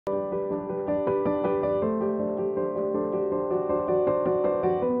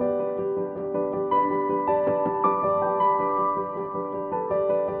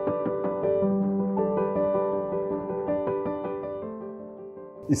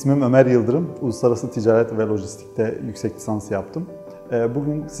İsmim Ömer Yıldırım. Uluslararası Ticaret ve Lojistik'te yüksek lisans yaptım.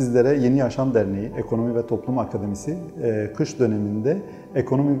 Bugün sizlere Yeni Yaşam Derneği, Ekonomi ve Toplum Akademisi kış döneminde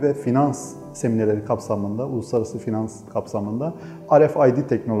ekonomi ve finans seminerleri kapsamında, uluslararası finans kapsamında RFID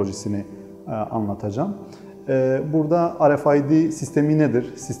teknolojisini anlatacağım. Burada RFID sistemi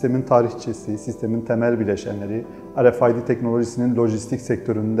nedir? Sistemin tarihçesi, sistemin temel bileşenleri, RFID teknolojisinin lojistik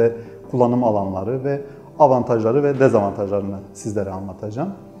sektöründe kullanım alanları ve avantajları ve dezavantajlarını sizlere anlatacağım.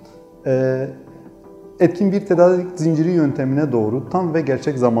 Etkin bir tedarik zinciri yöntemine doğru tam ve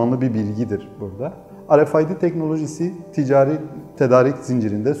gerçek zamanlı bir bilgidir burada. RFID teknolojisi ticari tedarik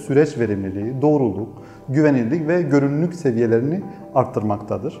zincirinde süreç verimliliği, doğruluk, güvenilirlik ve görünürlük seviyelerini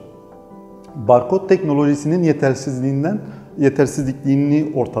arttırmaktadır. Barkod teknolojisinin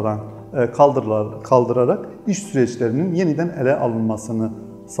yetersizliğini ortadan kaldırarak iş süreçlerinin yeniden ele alınmasını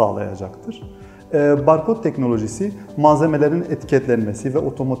sağlayacaktır. Barkod teknolojisi, malzemelerin etiketlenmesi ve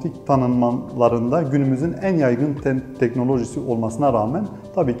otomatik tanımlamalarında günümüzün en yaygın teknolojisi olmasına rağmen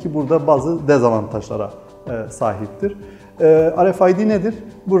tabii ki burada bazı dezavantajlara sahiptir. RFID nedir?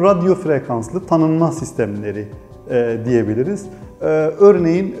 Bu radyo frekanslı tanınma sistemleri diyebiliriz.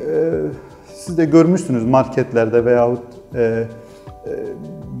 Örneğin siz de görmüşsünüz marketlerde veyahut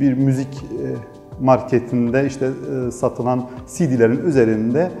bir müzik marketinde satılan CD'lerin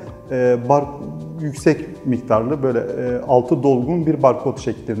üzerinde yüksek miktarlı böyle altı dolgun bir barkod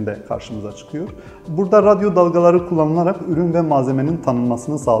şeklinde karşımıza çıkıyor. Burada radyo dalgaları kullanılarak ürün ve malzemenin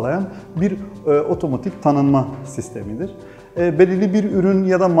tanınmasını sağlayan bir otomatik tanınma sistemidir. Belirli bir ürün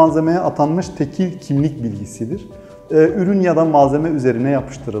ya da malzemeye atanmış tekil kimlik bilgisidir. Ürün ya da malzeme üzerine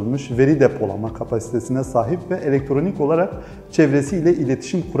yapıştırılmış veri depolama kapasitesine sahip ve elektronik olarak çevresiyle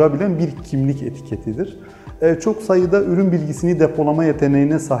iletişim kurabilen bir kimlik etiketidir. Çok sayıda ürün bilgisini depolama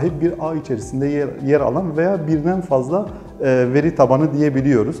yeteneğine sahip bir ağ içerisinde yer alan veya birden fazla veri tabanı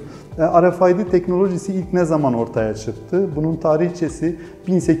diyebiliyoruz. RFID teknolojisi ilk ne zaman ortaya çıktı? Bunun tarihçesi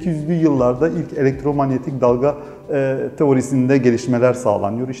 1800'lü yıllarda ilk elektromanyetik dalga teorisinde gelişmeler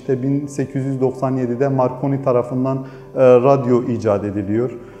sağlanıyor. 1897'de Marconi tarafından radyo icat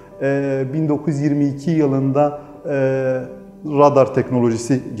ediliyor. 1922 yılında radar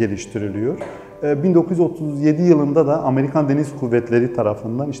teknolojisi geliştiriliyor. 1937 yılında da Amerikan Deniz Kuvvetleri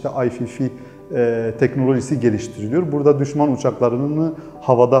tarafından YILDIRIM teknolojisi geliştiriliyor. Burada düşman uçaklarının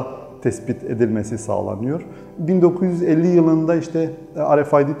havada tespit edilmesi sağlanıyor. 1950 yılında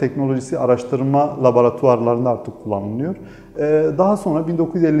RFID teknolojisi araştırma laboratuvarlarında artık kullanılıyor. Daha sonra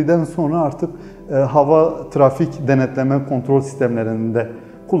 1950'den sonra artık hava trafik denetleme kontrol sistemlerinde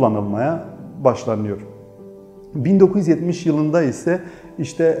kullanılmaya başlanıyor. 1970 yılında ise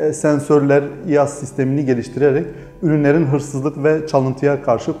sensörler, İHA sistemini geliştirerek ürünlerin hırsızlık ve çalıntıya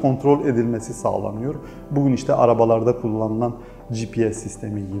karşı kontrol edilmesi sağlanıyor. Bugün arabalarda kullanılan GPS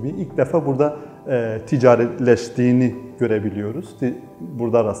sistemi gibi ilk defa burada ticaretleştiğini görebiliyoruz.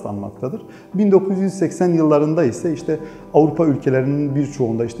 Burada rastlanmaktadır. 1980 yıllarında ise Avrupa ülkelerinin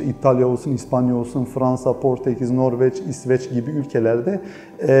birçoğunda İtalya olsun, İspanya olsun, Fransa, Portekiz, Norveç, İsveç gibi ülkelerde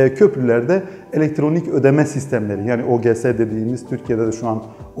köprülerde elektronik ödeme sistemleri, yani OGS dediğimiz, Türkiye'de de şu an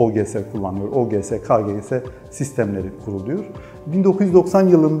OGS kullanıyor. OGS, KGS sistemleri kuruluyor. 1990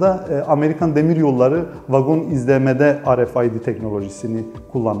 yılında Amerikan Demiryolları vagon izlemede RFID teknolojisini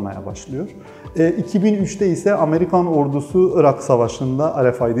kullanmaya başlıyor. 2003'te ise Amerikan ordusu Irak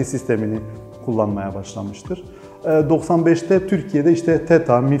Savaşı'nda RFID sistemini kullanmaya başlamıştır. 95'te Türkiye'de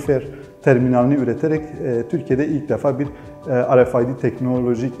TETA, MİFER terminalini üreterek Türkiye'de ilk defa bir RFID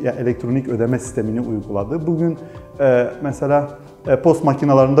teknolojik elektronik ödeme sistemini uyguladı. Bugün mesela post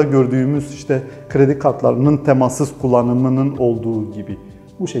makinelerinde gördüğümüz kredi kartlarının temassız kullanımının olduğu gibi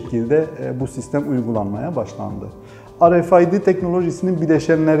bu şekilde bu sistem uygulanmaya başlandı. RFID teknolojisinin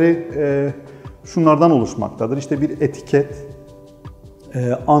bileşenleri şunlardan oluşmaktadır. Bir etiket,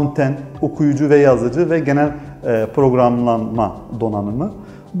 anten, okuyucu ve yazıcı ve genel programlanma donanımı.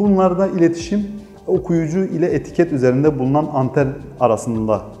 Bunlarda iletişim okuyucu ile etiket üzerinde bulunan anten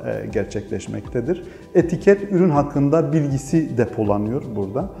arasında gerçekleşmektedir. Etiket ürün hakkında bilgisi depolanıyor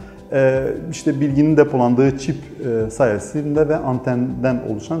burada. Bilginin depolandığı çip sayesinde ve antenden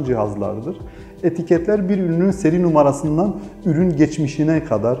oluşan cihazlardır. Etiketler bir ürünün seri numarasından ürün geçmişine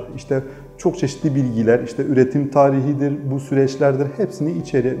kadar çok çeşitli bilgiler, üretim tarihidir, bu süreçlerdir, hepsini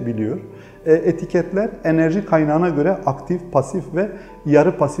içerebiliyor. Etiketler enerji kaynağına göre aktif, pasif ve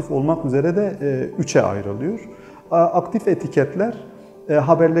yarı pasif olmak üzere de üçe ayrılıyor. Aktif etiketler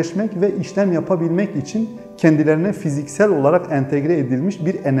haberleşmek ve işlem yapabilmek için kendilerine fiziksel olarak entegre edilmiş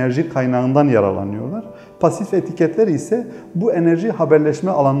bir enerji kaynağından yararlanıyorlar. Pasif etiketler ise bu enerji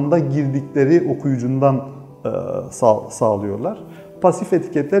haberleşme alanında girdikleri okuyucundan sağlıyorlar. Pasif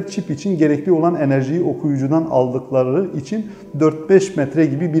etiketler çip için gerekli olan enerjiyi okuyucudan aldıkları için 4-5 metre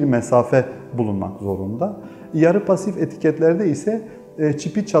gibi bir mesafe bulunmak zorunda. Yarı pasif etiketlerde ise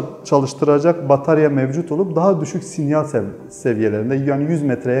çipi çalıştıracak batarya mevcut olup daha düşük sinyal seviyelerinde, yani 100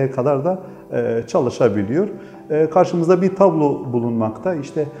 metreye kadar da çalışabiliyor. Karşımızda bir tablo bulunmakta.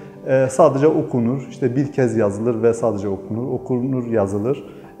 İşte sadece okunur, işte bir kez yazılır ve sadece okunur, okunur yazılır.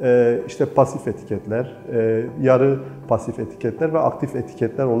 İşte pasif etiketler, yarı pasif etiketler ve aktif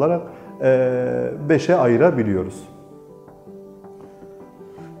etiketler olarak 5'e ayırabiliyoruz.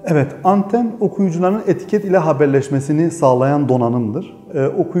 Evet, anten okuyucuların etiket ile haberleşmesini sağlayan donanımdır.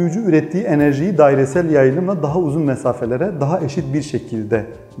 Okuyucu ürettiği enerjiyi dairesel yayılımla daha uzun mesafelere daha eşit bir şekilde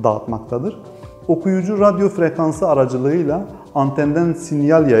dağıtmaktadır. Okuyucu radyo frekansı aracılığıyla antenden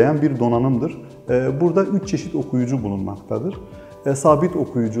sinyal yayan bir donanımdır. Burada 3 çeşit okuyucu bulunmaktadır. Sabit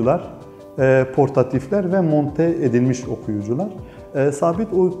okuyucular, portatifler ve monte edilmiş okuyucular.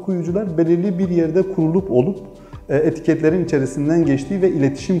 Sabit okuyucular belirli bir yerde kurulup olup etiketlerin içerisinden geçtiği ve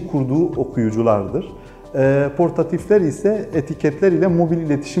iletişim kurduğu okuyuculardır. Portatifler ise etiketler ile mobil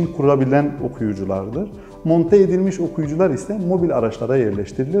iletişim kurabilen okuyuculardır. Monte edilmiş okuyucular ise mobil araçlara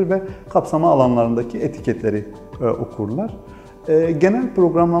yerleştirilir ve kapsama alanlarındaki etiketleri okurlar. Genel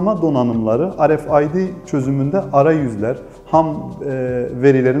programlama donanımları RFID çözümünde arayüzler, ham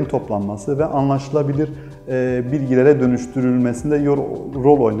verilerin toplanması ve anlaşılabilir bilgilere dönüştürülmesinde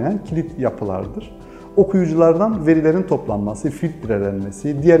rol oynayan kilit yapılardır. Okuyuculardan verilerin toplanması,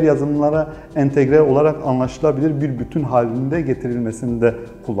 filtrelenmesi, diğer yazılımlara entegre olarak anlaşılabilir bir bütün halinde getirilmesinde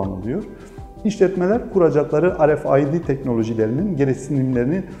kullanılıyor. İşletmeler kuracakları RFID teknolojilerinin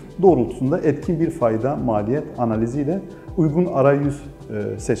gereksinimlerini doğrultusunda etkin bir fayda maliyet analiziyle uygun arayüz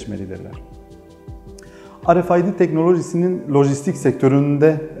seçmelidirler. RFID teknolojisinin lojistik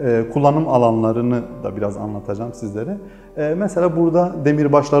sektöründe kullanım alanlarını da biraz anlatacağım sizlere. Mesela burada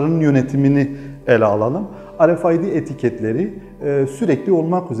demirbaşlarının yönetimini ele alalım. RFID etiketleri sürekli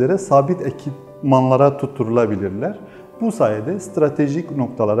olmak üzere sabit ekipmanlara tutturulabilirler. Bu sayede stratejik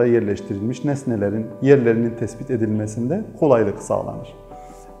noktalara yerleştirilmiş nesnelerin yerlerinin tespit edilmesinde kolaylık sağlanır.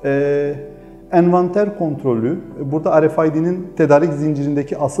 Envanter kontrolü, burada RFID'nin tedarik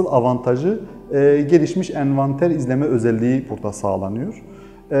zincirindeki asıl avantajı gelişmiş envanter izleme özelliği burada sağlanıyor.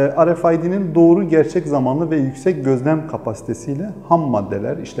 RFID'nin doğru, gerçek zamanlı ve yüksek gözlem kapasitesiyle ham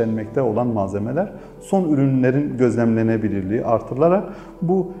maddeler, işlenmekte olan malzemeler, son ürünlerin gözlemlenebilirliği artırılarak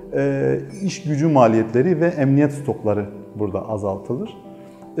bu iş gücü maliyetleri ve emniyet stokları burada azaltılır.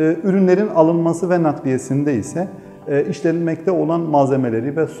 Ürünlerin alınması ve nakliyesinde ise işlenmekte olan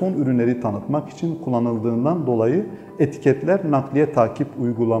malzemeleri ve son ürünleri tanıtmak için kullanıldığından dolayı etiketler nakliye takip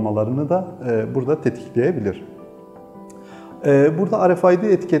uygulamalarını da burada tetikleyebilir. Burada RFID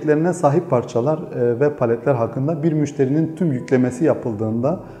etiketlerine sahip parçalar ve paletler hakkında bir müşterinin tüm yüklemesi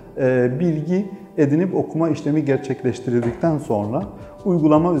yapıldığında bilgi edinip okuma işlemi gerçekleştirildikten sonra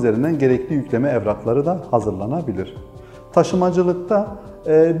uygulama üzerinden gerekli yükleme evrakları da hazırlanabilir. Taşımacılıkta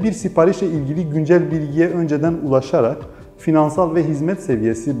bir siparişle ilgili güncel bilgiye önceden ulaşarak finansal ve hizmet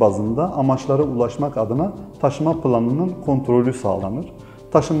seviyesi bazında amaçlara ulaşmak adına taşıma planının kontrolü sağlanır.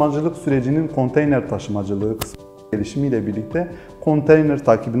 Taşımacılık sürecinin konteyner taşımacılığı kısmı gelişimiyle birlikte konteyner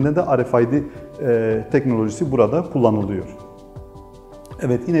takibinde de RFID teknolojisi burada kullanılıyor.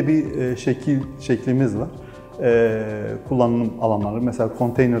 Evet, yine bir şeklimiz var. Kullanım alanları, mesela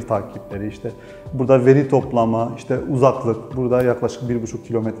konteyner takipleri, işte burada veri toplama, işte uzaklık, burada yaklaşık 1,5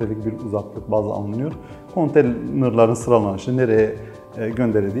 kilometrelik bir uzaklık bazı alınıyor. Konteynerların sıralanışı, nereye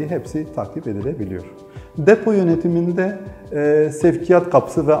gönderildiği hepsi takip edilebiliyor. Depo yönetiminde sevkiyat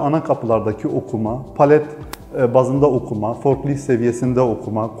kapısı ve ana kapılardaki okuma, palet bazında okuma, forklift seviyesinde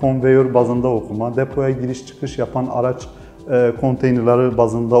okuma, konveyör bazında okuma, depoya giriş çıkış yapan araç konteynerları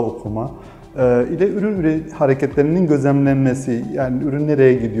bazında okuma ile ürün hareketlerinin gözlemlenmesi, yani ürün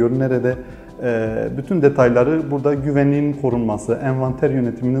nereye gidiyor, nerede, bütün detayları burada güvenliğin korunması, envanter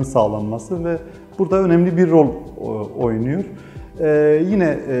yönetiminin sağlanması ve burada önemli bir rol oynuyor.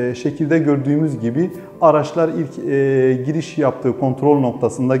 Yine şekilde gördüğümüz gibi araçlar ilk giriş yaptığı, kontrol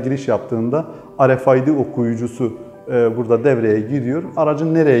noktasında giriş yaptığında RFID okuyucusu burada devreye giriyor.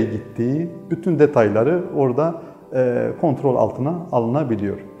 Aracın nereye gittiği, bütün detayları orada kontrol altına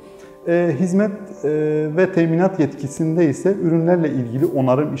alınabiliyor. Hizmet ve teminat yetkisinde ise ürünlerle ilgili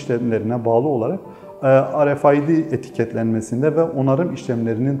onarım işlemlerine bağlı olarak RFID etiketlenmesinde ve onarım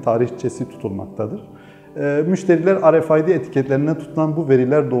işlemlerinin tarihçesi tutulmaktadır. Müşteriler RFID etiketlerine tutulan bu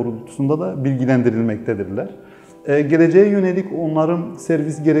veriler doğrultusunda da bilgilendirilmektedirler. Geleceğe yönelik onarım,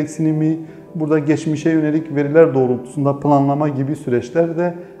 servis gereksinimi, burada geçmişe yönelik veriler doğrultusunda planlama gibi süreçler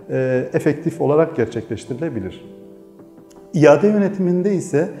de efektif olarak gerçekleştirilebilir. İade yönetiminde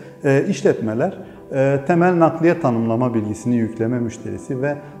ise işletmeler temel nakliye tanımlama bilgisini yükleme müşterisi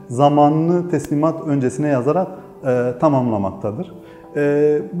ve zamanını teslimat öncesine yazarak tamamlamaktadır.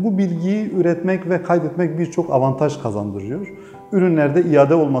 Bu bilgiyi üretmek ve kaydetmek birçok avantaj kazandırıyor. Ürünlerde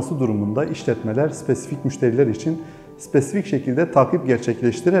iade olması durumunda işletmeler spesifik müşteriler için spesifik şekilde takip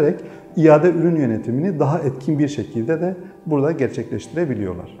gerçekleştirerek iade ürün yönetimini daha etkin bir şekilde de burada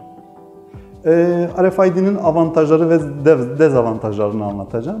gerçekleştirebiliyorlar. RFID'nin avantajları ve dezavantajlarını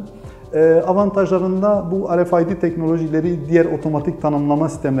anlatacağım. Avantajlarında bu RFID teknolojileri diğer otomatik tanımlama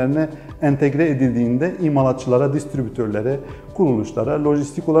sistemlerine entegre edildiğinde imalatçılara, distribütörlere, kuruluşlara,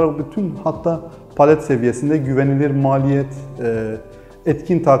 lojistik olarak bütün hatta palet seviyesinde güvenilir maliyet,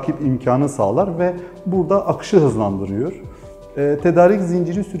 etkin takip imkanı sağlar ve burada akışı hızlandırıyor. Tedarik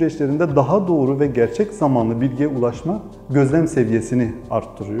zinciri süreçlerinde daha doğru ve gerçek zamanlı bilgiye ulaşma gözlem seviyesini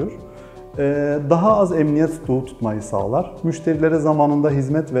arttırıyor. Daha az emniyet stoğu tutmayı sağlar. Müşterilere zamanında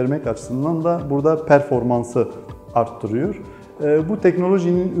hizmet vermek açısından da burada performansı arttırıyor. Bu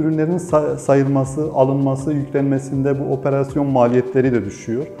teknolojinin ürünlerin sayılması, alınması, yüklenmesinde bu operasyon maliyetleri de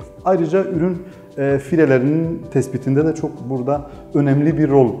düşüyor. Ayrıca ürün filelerinin tespitinde de çok burada önemli bir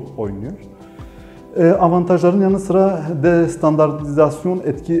rol oynuyor. Avantajların yanı sıra standartizasyon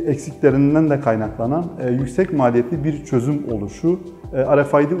eksiklerinden de kaynaklanan yüksek maliyetli bir çözüm oluşu,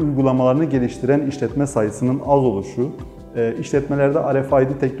 RFID uygulamalarını geliştiren işletme sayısının az oluşu, işletmelerde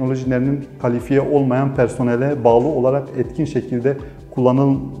RFID teknolojilerinin kalifiye olmayan personele bağlı olarak etkin şekilde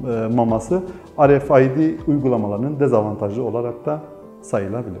kullanılmaması RFID uygulamalarının dezavantajı olarak da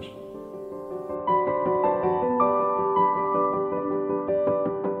sayılabilir.